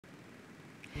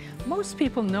Most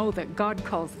people know that God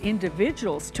calls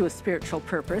individuals to a spiritual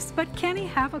purpose, but can He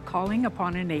have a calling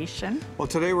upon a nation? Well,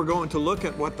 today we're going to look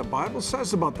at what the Bible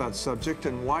says about that subject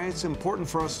and why it's important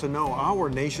for us to know our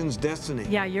nation's destiny.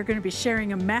 Yeah, you're going to be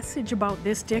sharing a message about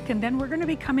this, Dick, and then we're going to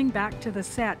be coming back to the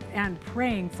set and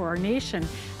praying for our nation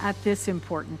at this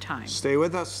important time. Stay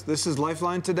with us. This is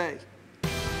LifeLine Today.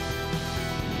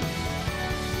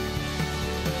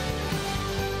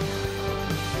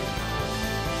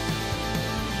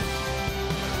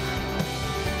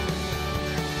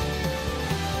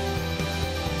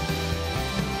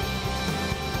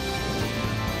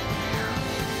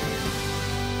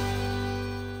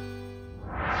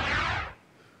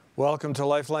 Welcome to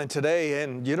LifeLine Today,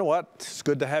 and you know what? It's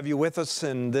good to have you with us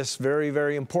in this very,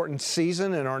 very important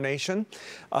season in our nation.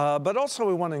 But also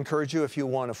we want to encourage you, if you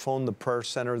want to phone the prayer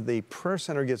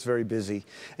center gets very busy.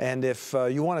 And if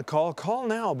you want to call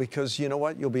now, because you know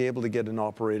what? You'll be able to get an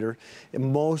operator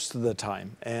most of the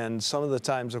time. And some of the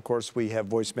times, of course, we have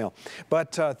voicemail.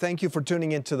 But thank you for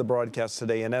tuning into the broadcast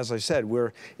today. And as I said,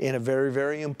 we're in a very,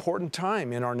 very important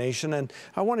time in our nation. And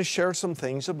I want to share some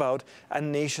things about a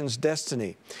nation's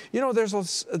destiny. You know,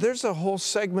 there's a whole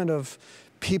segment of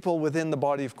people within the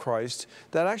body of Christ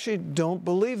that actually don't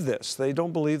believe this. They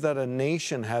don't believe that a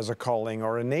nation has a calling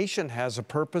or a nation has a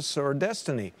purpose or a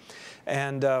destiny.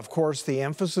 And of course, the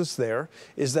emphasis there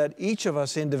is that each of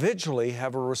us individually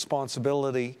have a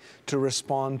responsibility to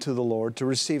respond to the Lord, to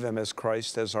receive Him as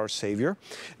Christ, as our Savior.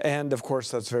 And of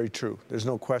course, that's very true. There's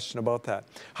no question about that.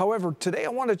 However, today I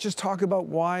want to just talk about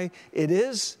why it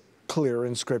is clear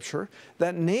in Scripture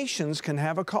that nations can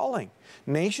have a calling.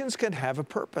 Nations can have a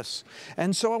purpose.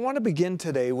 And so I want to begin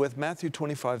today with Matthew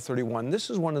 25:31. This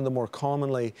is one of the more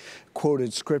commonly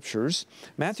quoted scriptures.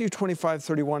 Matthew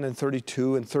 25:31 and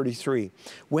 32 and 33.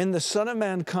 When the Son of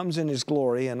Man comes in His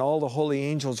glory and all the holy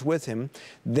angels with Him,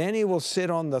 then He will sit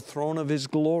on the throne of His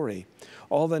glory.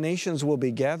 All the nations will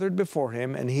be gathered before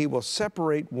Him, and He will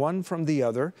separate one from the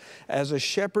other, as a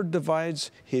shepherd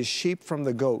divides his sheep from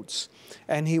the goats.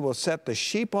 And He will set the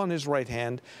sheep on His right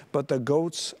hand, but the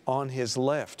goats on His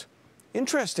left.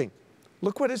 Interesting.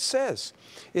 Look what it says.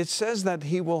 It says that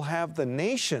He will have the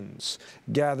nations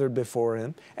gathered before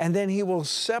Him, and then He will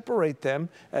separate them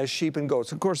as sheep and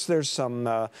goats. Of course, there's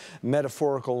some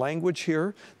metaphorical language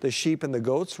here. The sheep and the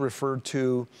goats refer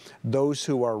to those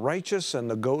who are righteous, and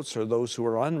the goats are those who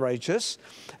are unrighteous.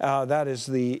 That is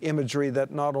the imagery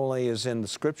that not only is in the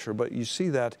Scripture, but you see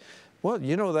that. Well,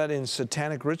 you know that in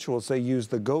satanic rituals, they use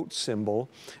the goat symbol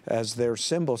as their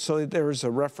symbol. So there is a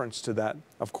reference to that,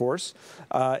 of course,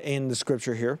 in the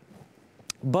Scripture here.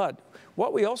 But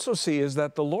what we also see is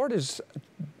that the Lord is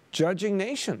judging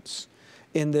nations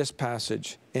in this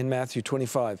passage in Matthew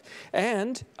 25.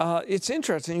 And it's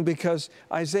interesting because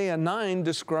Isaiah 9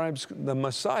 describes the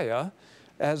Messiah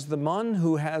as the one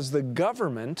who has the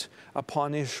government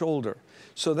upon His shoulder.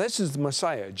 So this is the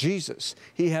Messiah, Jesus.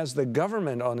 He has the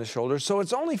government on His shoulder. So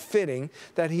it's only fitting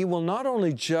that He will not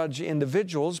only judge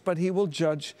individuals, but He will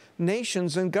judge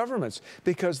nations and governments,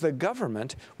 because the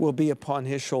government will be upon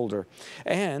His shoulder.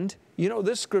 And you know,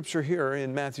 this scripture here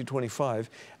in Matthew 25,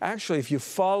 actually, if you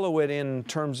follow it in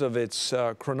terms of its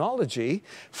chronology,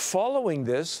 following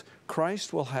this,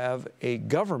 Christ will have a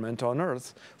government on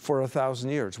earth for 1,000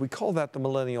 years. We call that the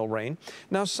millennial reign.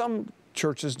 Now, some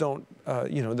churches don't,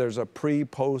 there's a pre,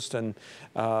 post, and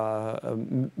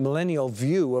millennial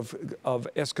view of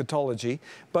eschatology,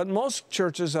 but most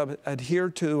churches adhere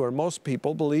to, or most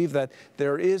people believe that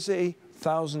there is a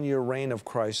 1,000-year reign of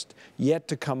Christ yet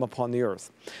to come upon the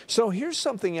earth. So here's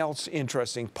something else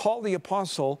interesting. Paul the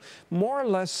Apostle more or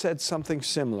less said something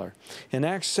similar. In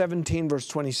Acts 17, verse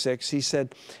 26, he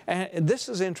said, and this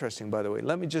is interesting, by the way,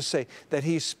 let me just say that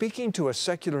he's speaking to a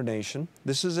secular nation.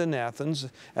 This is in Athens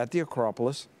at the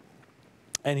Acropolis.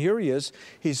 And here he is,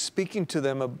 he's speaking to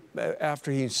them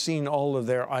after he's seen all of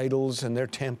their idols and their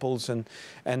temples and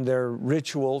their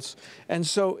rituals. And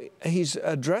so he's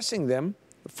addressing them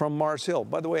from Mars Hill.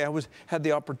 By the way, I had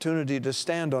the opportunity to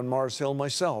stand on Mars Hill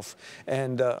myself,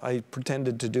 and I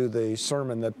pretended to do the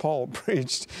sermon that Paul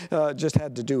preached. Just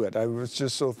had to do it. I was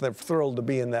just so thrilled to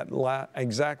be in that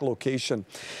exact location.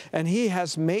 And He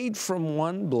has made from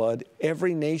one blood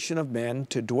every nation of men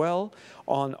to dwell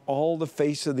on all the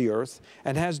face of the earth,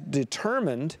 and has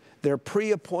determined their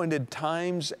pre-appointed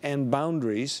times and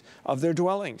boundaries of their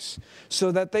dwellings,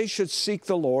 so that they should seek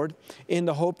the Lord in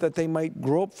the hope that they might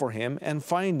grope for Him and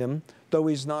find Him, though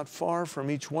He's not far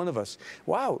from each one of us.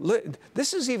 Wow,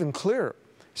 this is even clearer.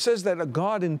 It says that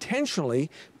God intentionally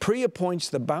pre-appoints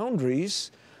the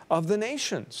boundaries of the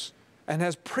nations and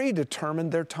has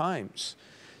predetermined their times.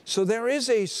 So there is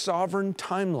a sovereign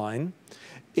timeline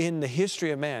in the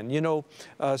history of man. You know,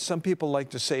 some people like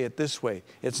to say it this way: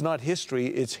 it's not history,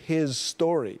 it's his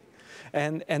story.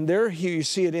 And there you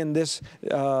see it in this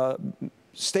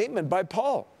statement by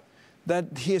Paul,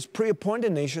 that he has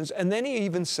pre-appointed nations, and then he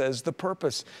even says the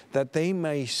purpose, that they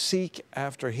may seek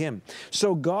after him.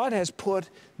 So God has put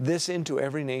this into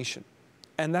every nation.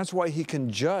 And that's why he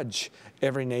can judge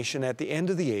every nation at the end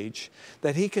of the age,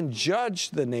 that he can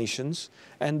judge the nations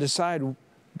and decide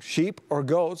sheep or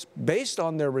goats based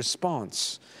on their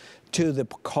response to the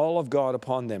call of God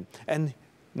upon them. And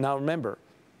now remember,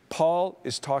 Paul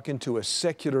is talking to a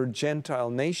secular Gentile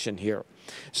nation here.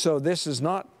 So this is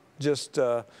not just,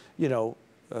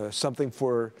 something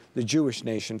for the Jewish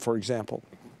nation, for example.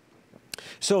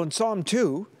 So in Psalm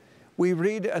 2, we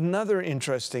read another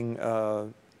interesting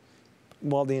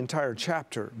the entire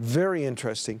chapter, very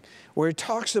interesting, where it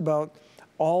talks about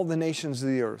all the nations of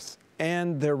the earth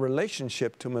and their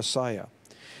relationship to Messiah.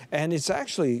 And it's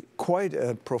actually quite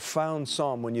a profound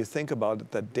psalm when you think about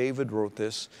it, that David wrote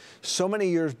this so many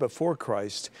years before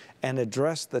Christ and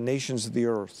addressed the nations of the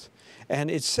earth. And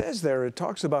it says there, it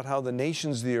talks about how the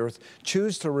nations of the earth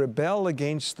choose to rebel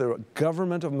against the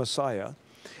government of Messiah,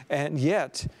 and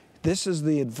yet this is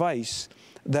the advice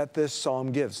that this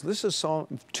psalm gives. This is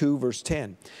Psalm 2, verse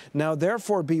 10. Now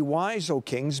therefore be wise, O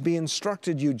kings, be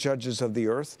instructed, you judges of the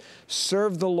earth.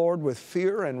 Serve the Lord with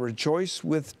fear and rejoice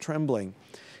with trembling.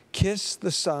 Kiss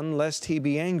the Son, lest he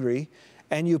be angry,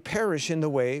 and you perish in the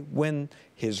way when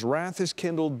his wrath is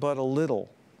kindled but a little.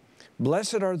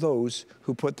 Blessed are those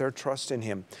who put their trust in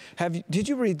him. Did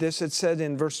you read this? It said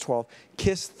in verse 12,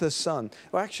 kiss the Son.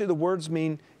 Well, actually, the words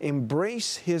mean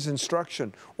embrace his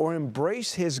instruction, or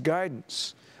embrace his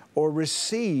guidance, or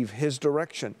receive his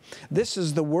direction. This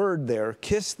is the word there,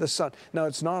 kiss the Son. Now,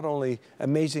 it's not only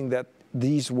amazing that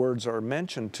these words are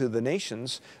mentioned to the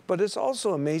nations, but it's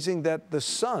also amazing that the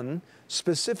Son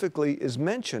specifically is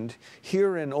mentioned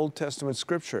here in Old Testament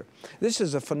Scripture. This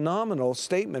is a phenomenal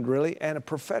statement, really, and a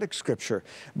prophetic Scripture,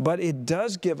 but it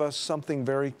does give us something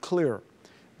very clear,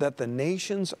 that the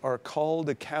nations are called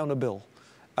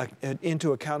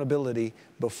into accountability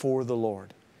before the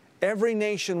Lord. Every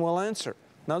nation will answer.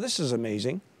 Now, this is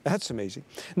amazing. That's amazing.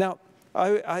 Now,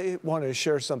 I want to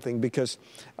share something, because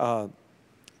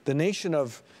the nation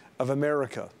of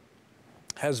America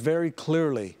has very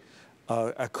clearly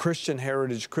a Christian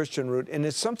heritage, Christian root, and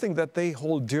it's something that they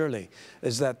hold dearly,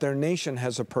 is that their nation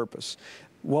has a purpose.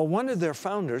 Well, one of their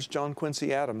founders, John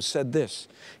Quincy Adams, said this.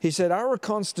 He said, our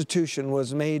Constitution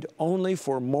was made only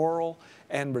for moral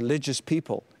and religious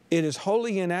people. It is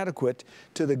wholly inadequate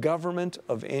to the government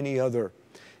of any other.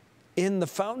 In the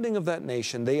founding of that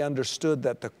nation, they understood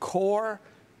that the core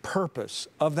purpose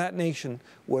of that nation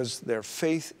was their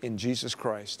faith in Jesus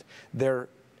Christ, their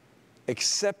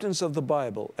acceptance of the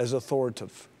Bible as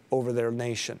authoritative over their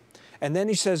nation. And then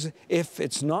he says, if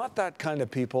it's not that kind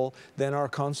of people, then our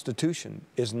Constitution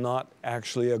is not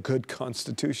actually a good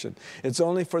Constitution. It's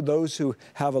only for those who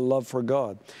have a love for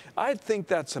God. I think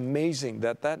that's amazing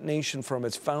that that nation from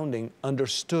its founding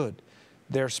understood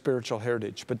their spiritual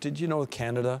heritage. But did you know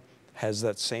Canada has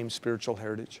that same spiritual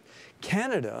heritage?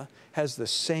 Canada has the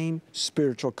same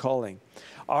spiritual calling.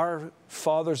 Our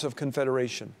fathers of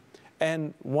Confederation,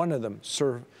 and one of them,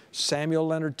 Sir Samuel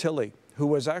Leonard Tilley, who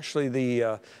was actually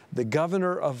the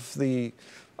governor of the,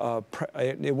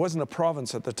 it wasn't a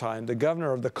province at the time, the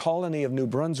governor of the colony of New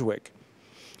Brunswick.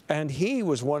 And he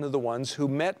was one of the ones who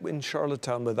met in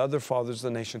Charlottetown with other fathers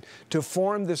of the nation to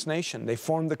form this nation. They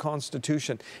formed the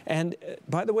Constitution. And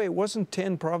by the way, it wasn't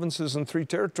 10 provinces and 3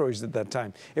 territories at that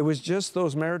time. It was just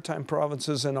those maritime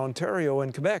provinces in Ontario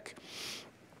and Quebec.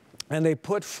 And they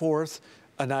put forth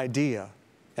an idea.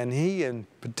 And he in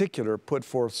particular put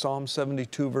forth Psalm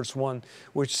 72 verse 1,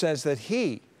 which says that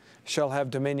he shall have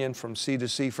dominion from sea to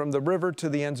sea, from the river to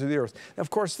the ends of the earth. Of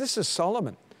course, this is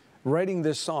Solomon writing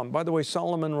this psalm. By the way,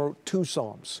 Solomon wrote 2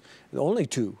 psalms, only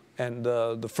 2, and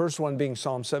the first one being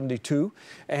Psalm 72.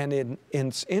 And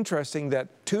it's interesting that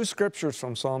 2 scriptures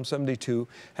from Psalm 72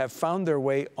 have found their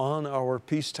way on our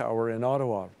Peace Tower in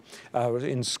Ottawa,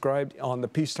 inscribed on the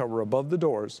Peace Tower above the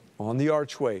doors, on the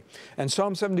archway. And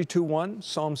Psalm 72:1,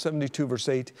 Psalm 72 verse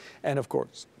 8, and of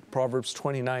course, Proverbs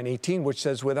 29:18, which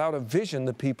says, without a vision,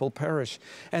 the people perish.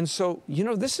 And so, you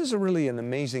know, this is really an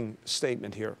amazing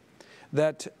statement here,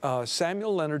 that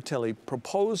Samuel Leonard Tilley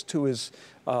proposed to his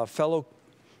fellow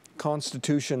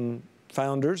Constitution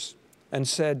founders and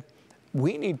said,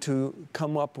 we need to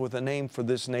come up with a name for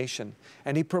this nation.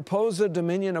 And he proposed a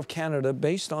dominion of Canada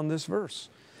based on this verse.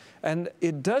 And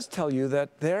it does tell you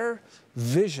that their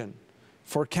vision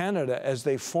for Canada as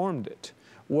they formed it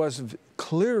was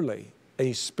clearly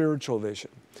a spiritual vision.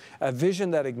 a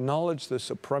vision that acknowledged the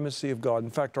supremacy of God.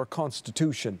 In fact, our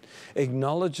Constitution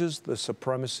acknowledges the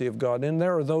supremacy of God. And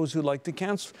there are those who like to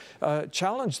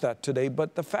challenge that today,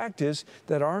 but the fact is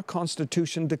that our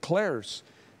Constitution declares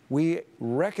we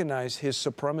recognize His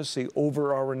supremacy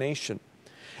over our nation.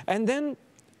 And then,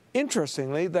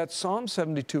 interestingly, that Psalm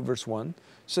 72 verse 1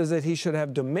 says that He should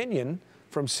have dominion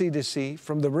from sea to sea,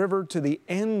 from the river to the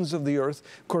ends of the earth.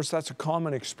 Of course, that's a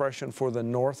common expression for the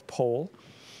North Pole.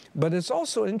 But it's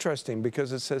also interesting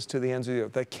because it says to the ends of the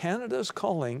earth, that Canada's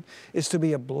calling is to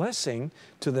be a blessing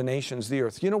to the nations of the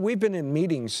earth. You know, we've been in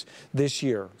meetings this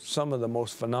year, some of the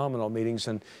most phenomenal meetings,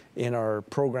 and in our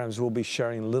programs we'll be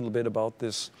sharing a little bit about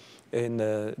this in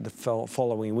the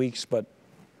following weeks. But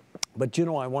you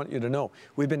know, I want you to know,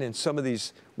 we've been in some of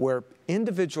these where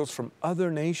individuals from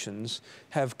other nations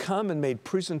have come and made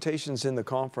presentations in the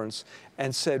conference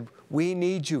and said, we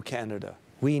need you, Canada.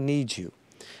 We need you.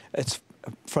 It's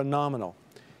phenomenal.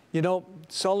 You know,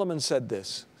 Solomon said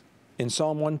this in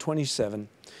Psalm 127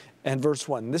 and verse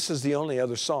 1. This is the only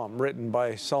other psalm written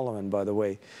by Solomon, by the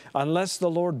way. Unless the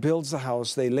Lord builds the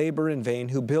house, they labor in vain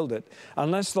who build it.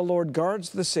 Unless the Lord guards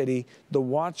the city, the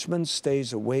watchman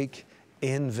stays awake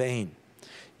in vain.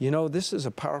 You know, this is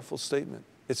a powerful statement.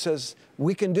 It says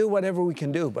we can do whatever we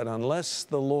can do, but unless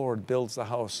the Lord builds the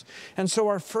house. And so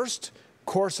our first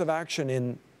course of action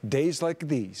in days like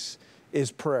these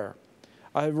is prayer.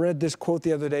 I read this quote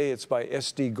the other day. It's by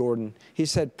S.D. Gordon. He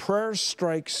said, prayer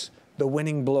strikes the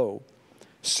winning blow.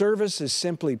 Service is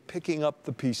simply picking up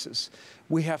the pieces.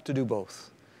 We have to do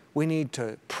both. We need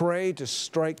to pray to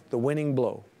strike the winning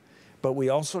blow, but we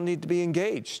also need to be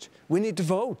engaged. We need to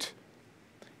vote.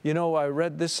 You know, I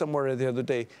read this somewhere the other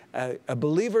day. A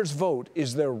believer's vote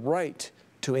is their right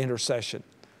to intercession,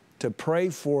 to pray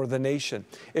for the nation.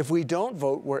 If we don't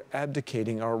vote, we're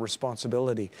abdicating our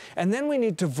responsibility. And then we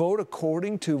need to vote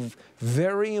according to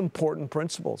very important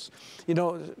principles. You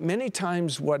know, many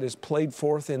times what is played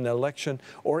forth in the election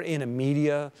or in a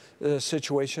media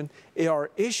situation are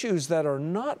issues that are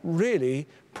not really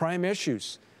prime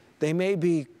issues. They may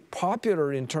be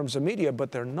popular in terms of media,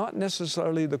 but they're not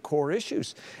necessarily the core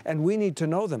issues, and we need to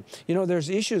know them. You know, there's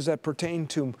issues that pertain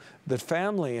to the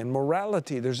family and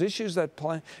morality. There's issues that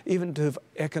apply even to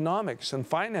economics and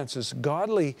finances,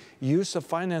 godly use of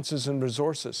finances and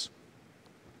resources.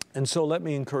 And so let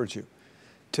me encourage you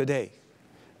today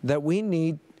that we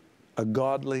need a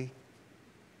godly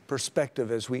perspective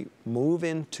as we move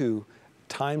into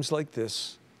times like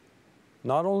this,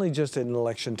 not only just in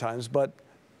election times, but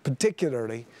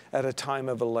particularly at a time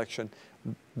of election.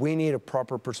 We need a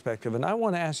proper perspective. And I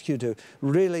want to ask you to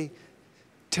really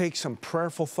take some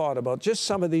prayerful thought about just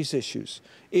some of these issues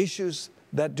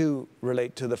that do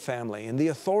relate to the family and the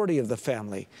authority of the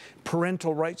family.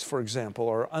 Parental rights, for example,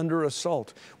 are under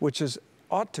assault, which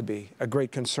ought to be a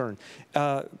great concern.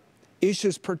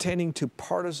 Issues pertaining to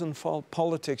partisan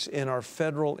politics in our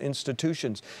federal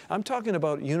institutions. I'm talking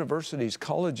about universities,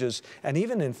 colleges, and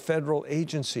even in federal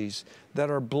agencies that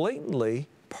are blatantly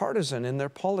partisan in their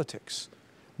politics,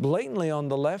 blatantly on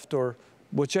the left or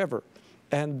whichever.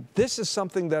 And this is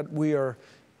something that we are,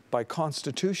 by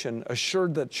Constitution,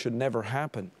 assured that should never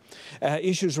happen.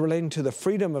 Issues relating to the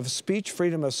freedom of speech,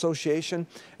 freedom of association,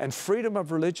 and freedom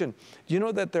of religion. Do you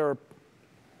know that there are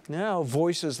now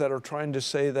voices that are trying to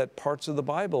say that parts of the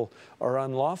Bible are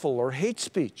unlawful or hate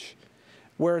speech,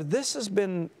 where this has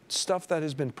been stuff that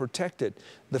has been protected?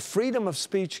 The freedom of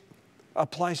speech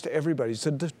applies to everybody. It's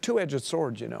a two-edged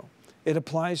sword, you know. It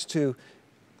applies to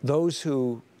those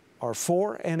who are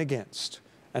for and against.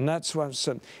 And that's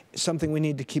something we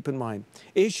need to keep in mind.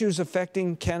 Issues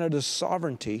affecting Canada's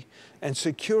sovereignty and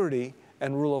security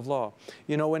and rule of law.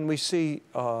 You know, when we see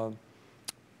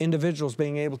individuals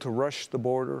being able to rush the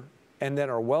border and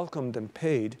then are welcomed and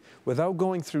paid without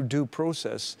going through due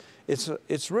process,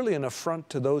 it's really an affront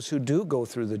to those who do go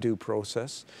through the due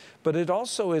process, but it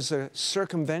also is a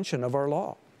circumvention of our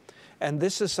law. And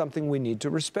this is something we need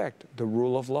to respect, the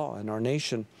rule of law in our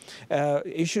nation.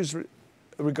 Issues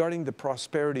regarding the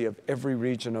prosperity of every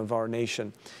region of our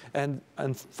nation. And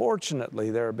unfortunately,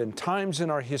 there have been times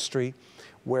in our history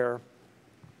where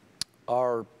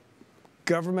our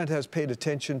government has paid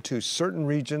attention to certain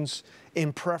regions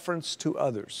in preference to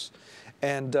others.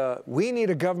 And we need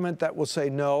a government that will say,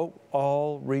 no,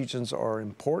 all regions are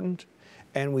important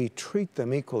and we treat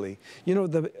them equally. You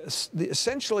know,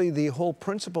 essentially the whole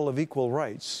principle of equal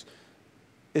rights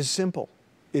is simple.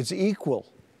 It's equal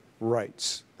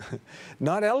rights,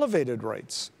 not elevated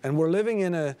rights. And we're living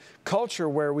in a culture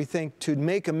where we think to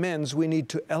make amends, we need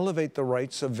to elevate the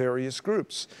rights of various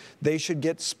groups. They should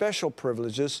get special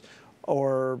privileges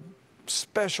or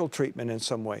special treatment in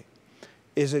some way.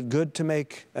 Is it good to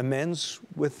make amends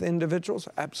with individuals?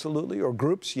 Absolutely. Or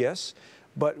groups? Yes.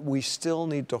 But we still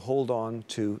need to hold on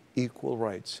to equal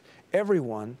rights.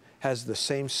 Everyone has the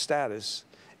same status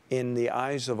in the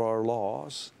eyes of our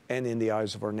laws and in the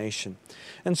eyes of our nation.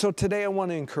 And so today I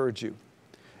want to encourage you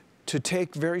to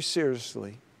take very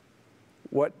seriously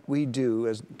what we do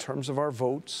as in terms of our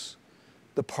votes,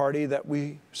 the party that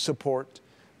we support,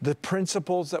 the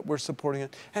principles that we're supporting,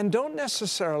 and don't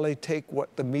necessarily take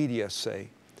what the media say.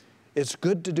 It's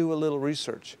good to do a little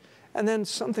research. And then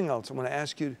something else I want to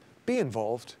ask you, be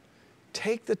involved.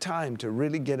 Take the time to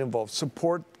really get involved.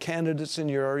 Support candidates in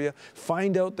your area.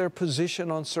 Find out their position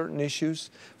on certain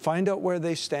issues. Find out where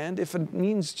they stand, if it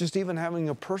means just even having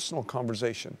a personal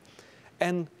conversation.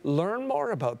 And learn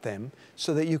more about them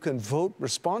so that you can vote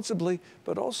responsibly,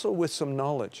 but also with some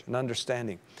knowledge and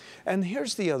understanding. And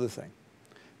here's the other thing.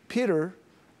 Peter,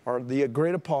 or the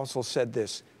great apostle, said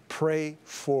this, pray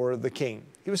for the king.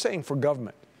 He was saying for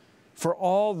government, for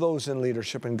all those in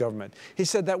leadership and government. He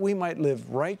said that we might live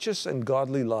righteous and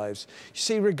godly lives. You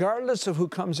see, regardless of who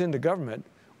comes into government,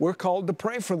 we're called to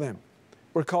pray for them.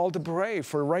 We're called to pray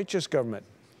for righteous government.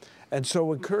 And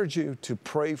so I encourage you to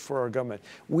pray for our government.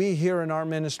 We here in our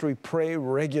ministry pray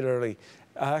regularly.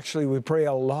 Actually, we pray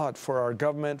a lot for our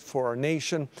government, for our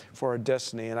nation, for our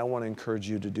destiny, and I want to encourage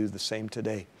you to do the same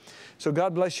today. So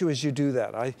God bless you as you do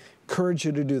that. I encourage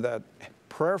you to do that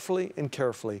prayerfully and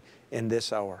carefully in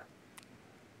this hour.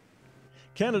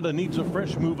 Canada needs a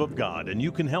fresh move of God, and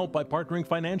you can help by partnering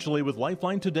financially with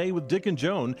LifeLine today with Dick and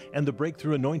Joan and the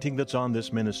breakthrough anointing that's on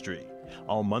this ministry.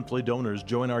 All monthly donors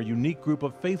join our unique group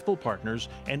of faithful partners,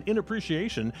 and in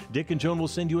appreciation, Dick and Joan will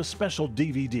send you a special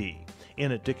DVD.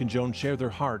 In it, Dick and Joan share their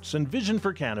hearts and vision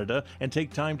for Canada and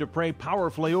take time to pray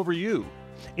powerfully over you.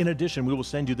 In addition, we will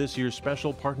send you this year's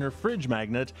special partner fridge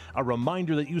magnet, a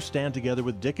reminder that you stand together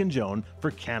with Dick and Joan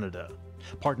for Canada.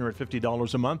 Partner at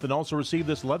 $50 a month and also receive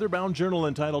this leather-bound journal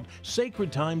entitled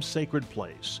Sacred Time, Sacred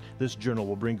Place. This journal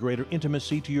will bring greater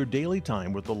intimacy to your daily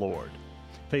time with the Lord.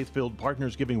 Faith-filled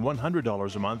partners giving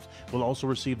 $100 a month will also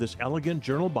receive this elegant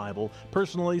journal Bible,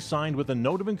 personally signed with a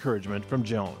note of encouragement from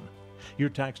Joan. Your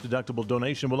tax-deductible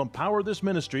donation will empower this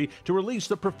ministry to release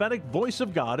the prophetic voice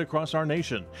of God across our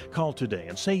nation. Call today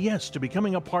and say yes to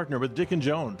becoming a partner with Dick and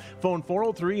Joan. Phone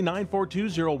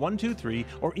 403-942-0123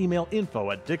 or email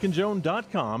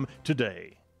info@dickandjoan.com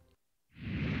today.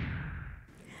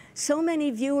 So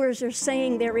many viewers are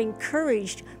saying they're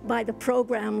encouraged by the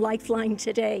program Lifeline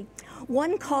today.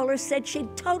 One caller said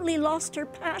she'd totally lost her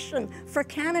passion for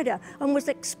Canada and was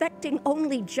expecting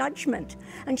only judgment.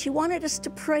 And she wanted us to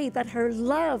pray that her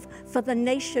love for the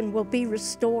nation will be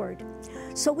restored.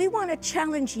 So we want to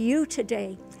challenge you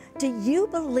today. Do you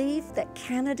believe that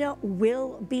Canada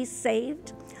will be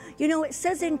saved? You know, it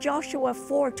says in Joshua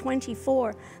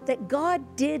 4:24 that God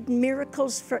did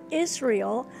miracles for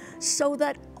Israel so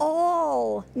that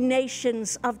all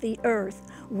nations of the earth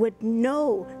would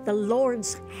know the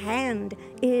Lord's hand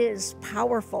is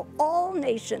powerful. All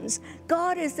nations.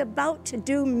 God is about to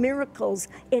do miracles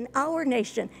in our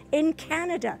nation, in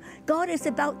Canada. God is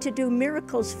about to do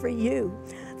miracles for you,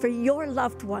 for your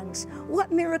loved ones.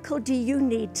 What miracle do you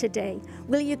need today?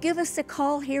 Will you give us a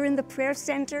call here in the prayer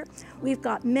center? We've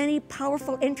got many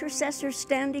powerful intercessors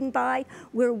standing by.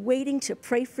 We're waiting to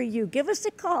pray for you. Give us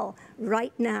a call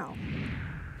right now.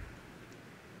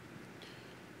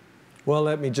 Well,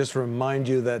 let me just remind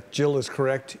you that Jill is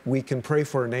correct. We can pray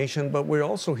for a nation, but we're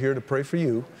also here to pray for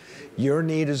you. Your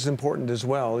need is important as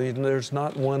well. There's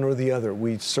not one or the other.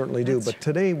 We certainly do. But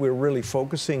today we're really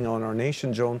focusing on our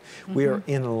nation, Joan. We are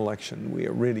in an election. We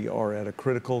really are at a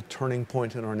critical turning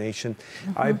point in our nation.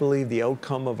 I believe the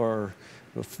outcome of our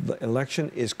election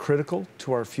is critical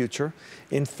to our future.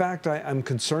 In fact, I'm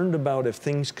concerned about if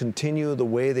things continue the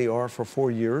way they are for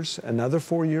 4 years, another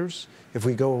 4 years, if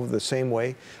we go the same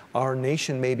way, our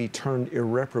nation may be turned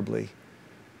irreparably.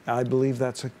 I believe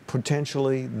that's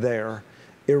potentially there,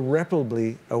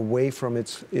 irreparably away from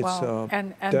its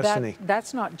destiny.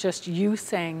 That's not just you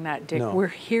saying that, Dick. No. We're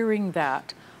hearing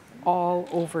that all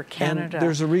over Canada. And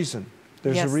there's a reason.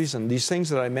 There's a reason. These things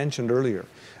that I mentioned earlier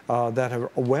that are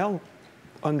well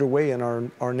underway in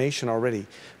our nation already.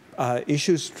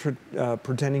 Issues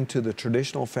pertaining to the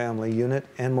traditional family unit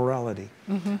and morality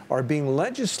are being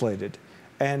legislated,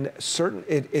 and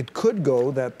it could go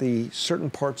that the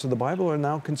certain parts of the Bible are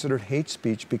now considered hate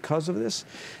speech because of this.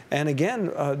 And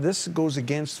again, this goes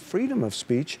against freedom of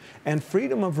speech and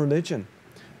freedom of religion,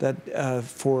 that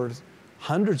for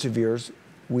hundreds of years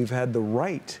we've had the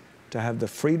right to have the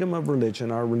freedom of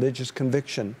religion, our religious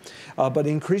conviction, but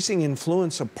increasing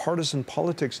influence of partisan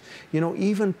politics, you know,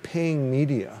 even paying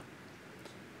media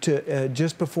to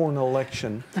just before an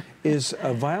election is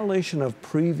a violation of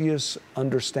previous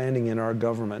understanding in our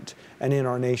government and in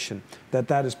our nation,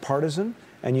 that is partisan,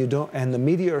 and the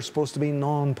media are supposed to be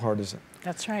nonpartisan.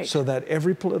 That's right. So that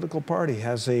every political party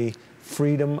has a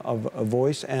freedom of a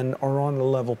voice and are on a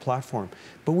level platform.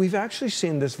 But we've actually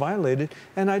seen this violated,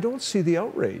 and I don't see the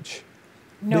outrage.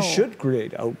 No. This should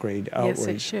create outrage. Yes,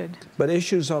 it should. But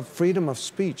issues of freedom of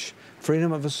speech,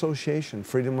 freedom of association,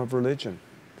 freedom of religion,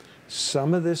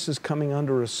 some of this is coming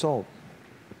under assault.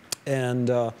 And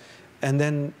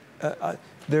then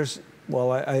there's,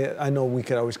 well, I know we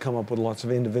could always come up with lots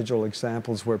of individual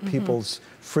examples where people's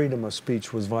freedom of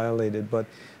speech was violated,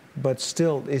 but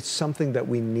still, it's something that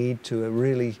we need to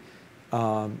really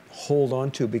hold on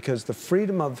to, because the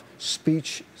freedom of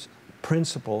speech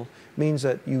principle means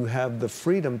that you have the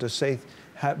freedom to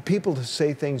have people to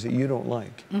say things that you don't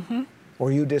like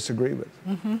or you disagree with,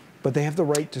 but they have the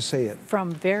right to say it.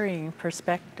 From varying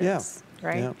perspectives,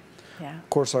 right? Yeah. Yeah. Of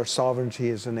course, our sovereignty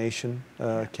as a nation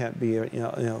can't be, you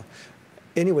know.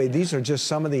 Anyway, these are just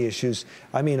some of the issues.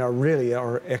 I mean,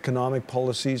 our economic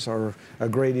policies are a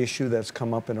great issue that's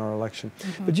come up in our election.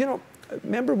 But you know,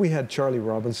 remember we had Charlie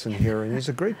Robinson here, and he's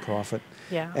a great prophet.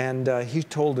 Yeah. And he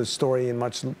told his story in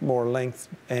much more length,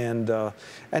 and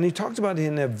he talked about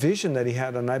in a vision that he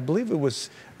had, and I believe it was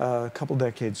a couple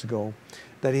decades ago,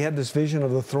 that he had this vision of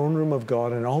the throne room of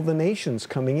God and all the nations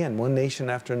coming in, one nation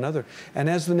after another. And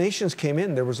as the nations came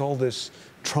in, there was all this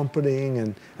trumpeting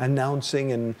and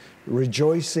announcing and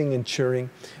rejoicing and cheering.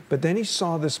 But then he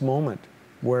saw this moment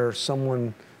where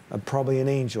someone, probably an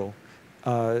angel,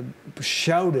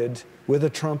 shouted with a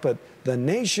trumpet, "The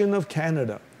nation of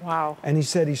Canada." Wow. And he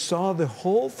said he saw the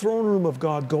whole throne room of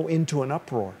God go into an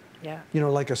uproar. Yeah. You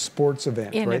know, like a sports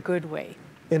event, In right? a good way.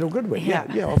 In a good way, yeah,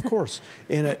 of course.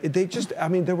 I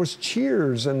mean, there was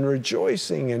cheers and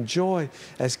rejoicing and joy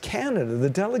as Canada, the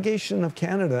delegation of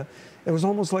Canada, it was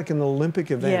almost like an Olympic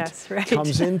event, yes, right.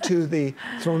 comes into the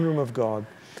throne room of God.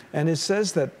 And it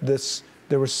says that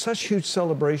there was such huge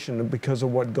celebration because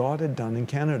of what God had done in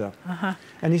Canada.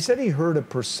 And he said he heard a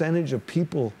percentage of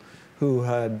people who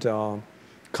had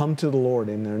come to the Lord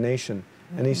in their nation.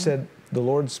 And he said, the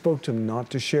Lord spoke to him not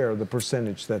to share the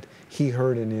percentage that he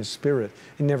heard in his spirit.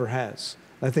 He never has.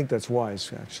 I think that's wise,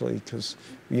 actually, because,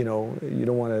 you know, you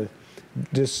don't want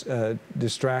to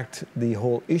distract the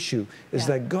whole issue, is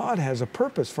that God has a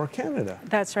purpose for Canada.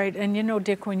 That's right. And you know,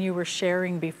 Dick, when you were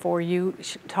sharing before, you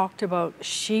talked about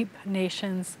sheep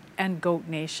nations and goat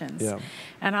nations. Yeah.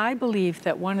 And I believe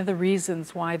that one of the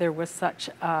reasons why there was such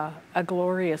a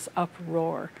glorious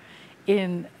uproar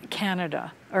in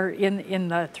Canada, or in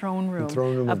the throne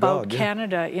room, about God,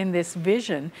 Canada in this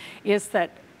vision, is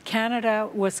that Canada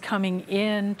was coming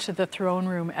into the throne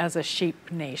room as a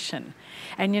sheep nation.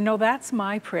 And you know, that's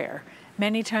my prayer.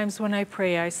 Many times when I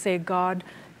pray, I say, God,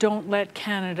 don't let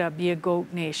Canada be a goat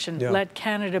nation. Yeah. Let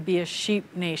Canada be a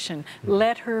sheep nation.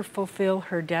 Let her fulfill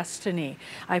her destiny.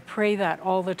 I pray that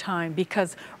all the time,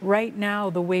 because right now,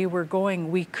 the way we're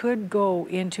going, we could go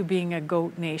into being a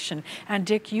goat nation. And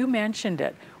Dick, you mentioned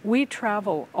it. We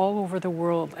travel all over the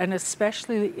world, and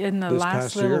especially in the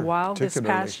last little while, this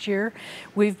past year,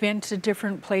 we've been to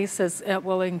different places,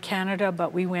 well, in Canada,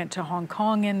 but we went to Hong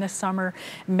Kong in the summer,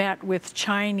 met with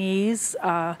Chinese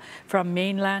from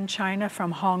mainland China,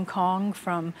 from Hong Kong,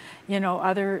 from, you know,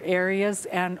 other areas,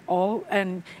 and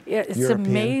it's European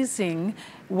amazing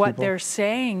what people. they're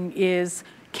saying is,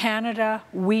 Canada,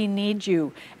 we need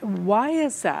you. Why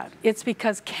is that? It's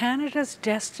because Canada's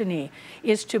destiny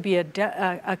is to be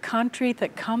a country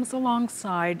that comes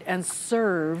alongside and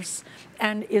serves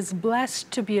and is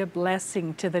blessed to be a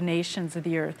blessing to the nations of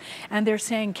the earth. And they're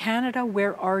saying, Canada,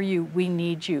 where are you? We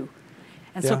need you.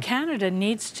 And so Canada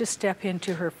needs to step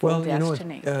into her full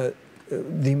destiny. You know,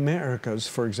 the Americas,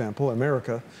 for example,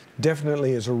 America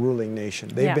definitely is a ruling nation.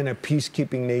 They've been a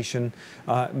peacekeeping nation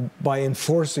by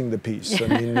enforcing the peace. I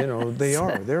mean, you know,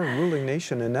 they're a ruling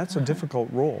nation, and that's a difficult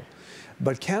role.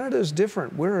 But Canada is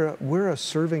different. We're a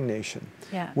serving nation.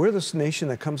 Yeah. We're this nation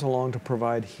that comes along to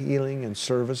provide healing and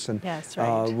service, and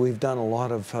we've done a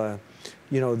lot of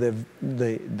you know,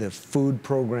 the food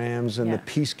programs and the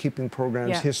peacekeeping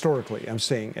programs historically, I'm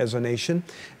saying, as a nation.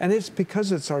 And it's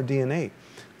because it's our DNA.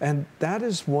 And that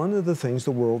is one of the things the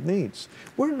world needs.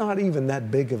 We're not even that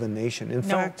big of a nation. In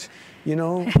fact, you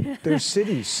know, there's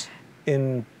cities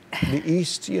in the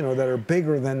East, you know, that are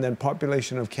bigger than the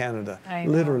population of Canada. I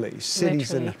know. Literally,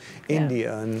 cities Literally, in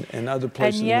India and other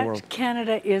places and in the world. yet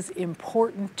Canada is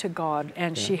important to God,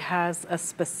 and she has a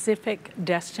specific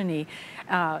destiny.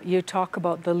 You talk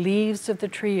about the leaves of the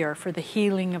tree are for the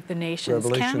healing of the nations.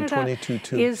 Revelation Canada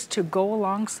 22:2. is to go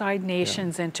alongside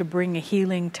nations and to bring a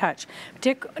healing touch.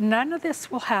 Dick, none of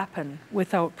this will happen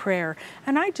without prayer.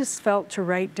 And I just felt to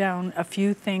write down a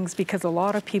few things, because a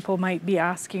lot of people might be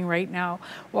asking right now,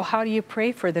 well, how do you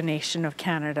pray for the nation of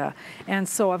Canada? And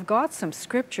so I've got some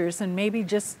scriptures, and maybe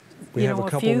just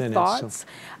a few minutes, thoughts.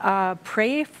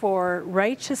 Pray for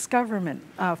righteous government.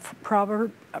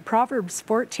 Proverbs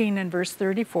 14 and verse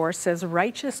 34 says,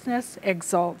 righteousness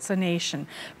exalts a nation,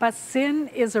 but sin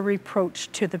is a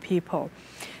reproach to the people.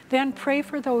 Then pray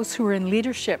for those who are in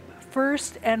leadership.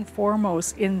 First and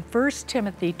foremost, in 1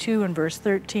 Timothy 2 and verse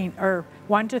 13, or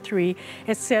 1 to 3,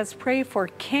 it says, pray for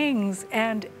kings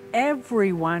and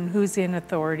everyone who's in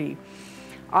authority.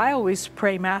 I always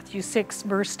pray Matthew 6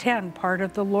 verse 10, part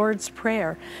of the Lord's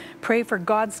Prayer. Pray for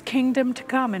God's kingdom to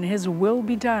come and His will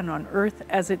be done on earth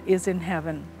as it is in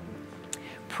heaven.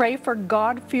 Pray for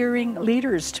God-fearing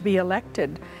leaders to be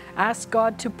elected. Ask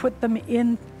God to put them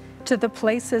into the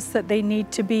places that they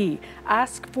need to be.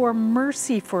 Ask for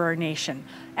mercy for our nation.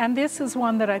 And this is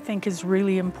one that I think is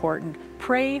really important.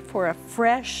 Pray for a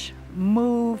fresh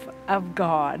move of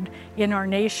God in our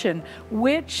nation,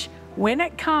 which, when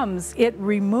it comes, it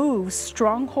removes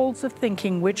strongholds of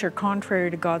thinking which are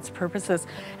contrary to God's purposes.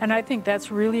 And I think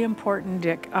that's really important,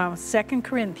 Dick. 2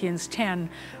 Corinthians 10,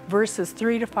 verses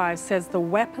 3 to 5 says, the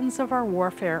weapons of our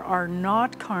warfare are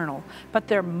not carnal, but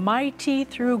they're mighty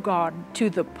through God to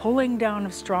the pulling down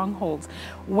of strongholds.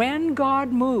 When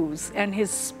God moves and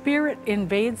His Spirit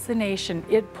invades the nation,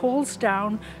 it pulls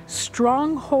down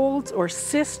strongholds or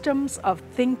systems of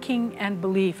thinking and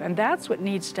belief. And that's what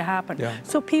needs to happen. Yeah.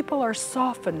 So people are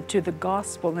softened to the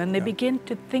gospel and they begin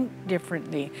to think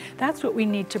differently. That's what we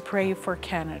need to pray for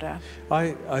Canada.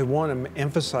 I want to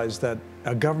emphasize that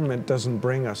a government doesn't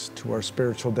bring us to our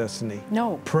spiritual destiny.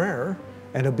 No. Prayer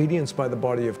and obedience by the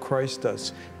body of Christ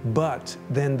does. But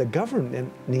then the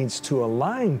government needs to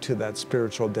align to that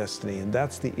spiritual destiny, and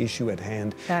that's the issue at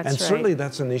hand. That's and right. certainly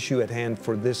that's an issue at hand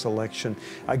for this election.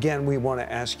 Again, we want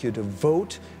to ask you to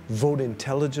vote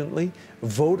intelligently,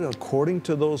 vote according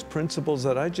to those principles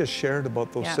that I just shared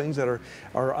about those things that are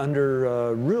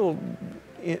under real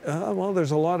well, there's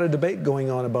a lot of debate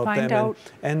going on about them,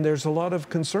 and there's a lot of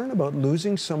concern about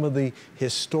losing some of the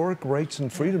historic rights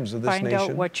and freedoms of this nation.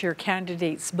 Find out what your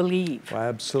candidates believe.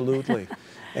 Absolutely.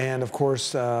 And of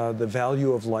course, the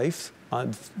value of life,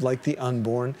 like the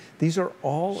unborn, these are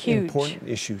all important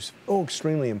issues. Oh,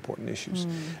 extremely important issues.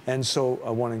 And so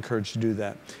I want to encourage you to do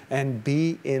that. And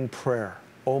be in prayer.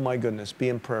 Oh my goodness, be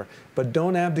in prayer. But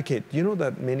don't abdicate. You know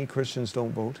that many Christians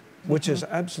don't vote, which is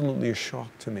absolutely a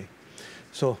shock to me.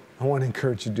 So I want to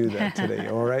encourage you to do that today,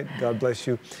 all right? God bless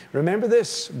you. Remember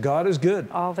this, God is good.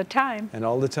 All the time. And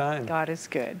all the time. God is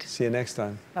good. See you next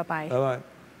time. Bye-bye. Bye-bye.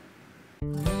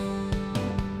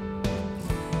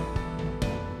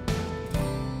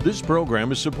 This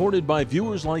program is supported by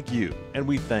viewers like you, and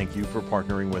we thank you for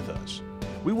partnering with us.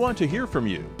 We want to hear from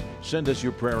you. Send us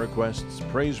your prayer requests,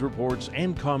 praise reports,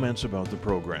 and comments about the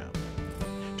program.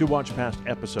 To watch past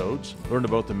episodes, learn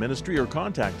about the ministry, or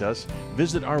contact us,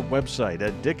 visit our website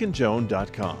at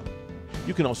dickandjoan.com.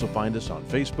 You can also find us on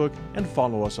Facebook and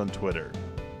follow us on Twitter.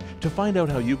 To find out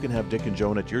how you can have Dick and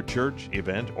Joan at your church,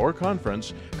 event, or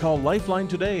conference, call LifeLine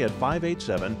today at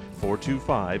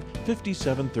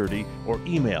 587-425-5730 or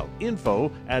email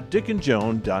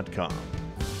info@dickandjoan.com.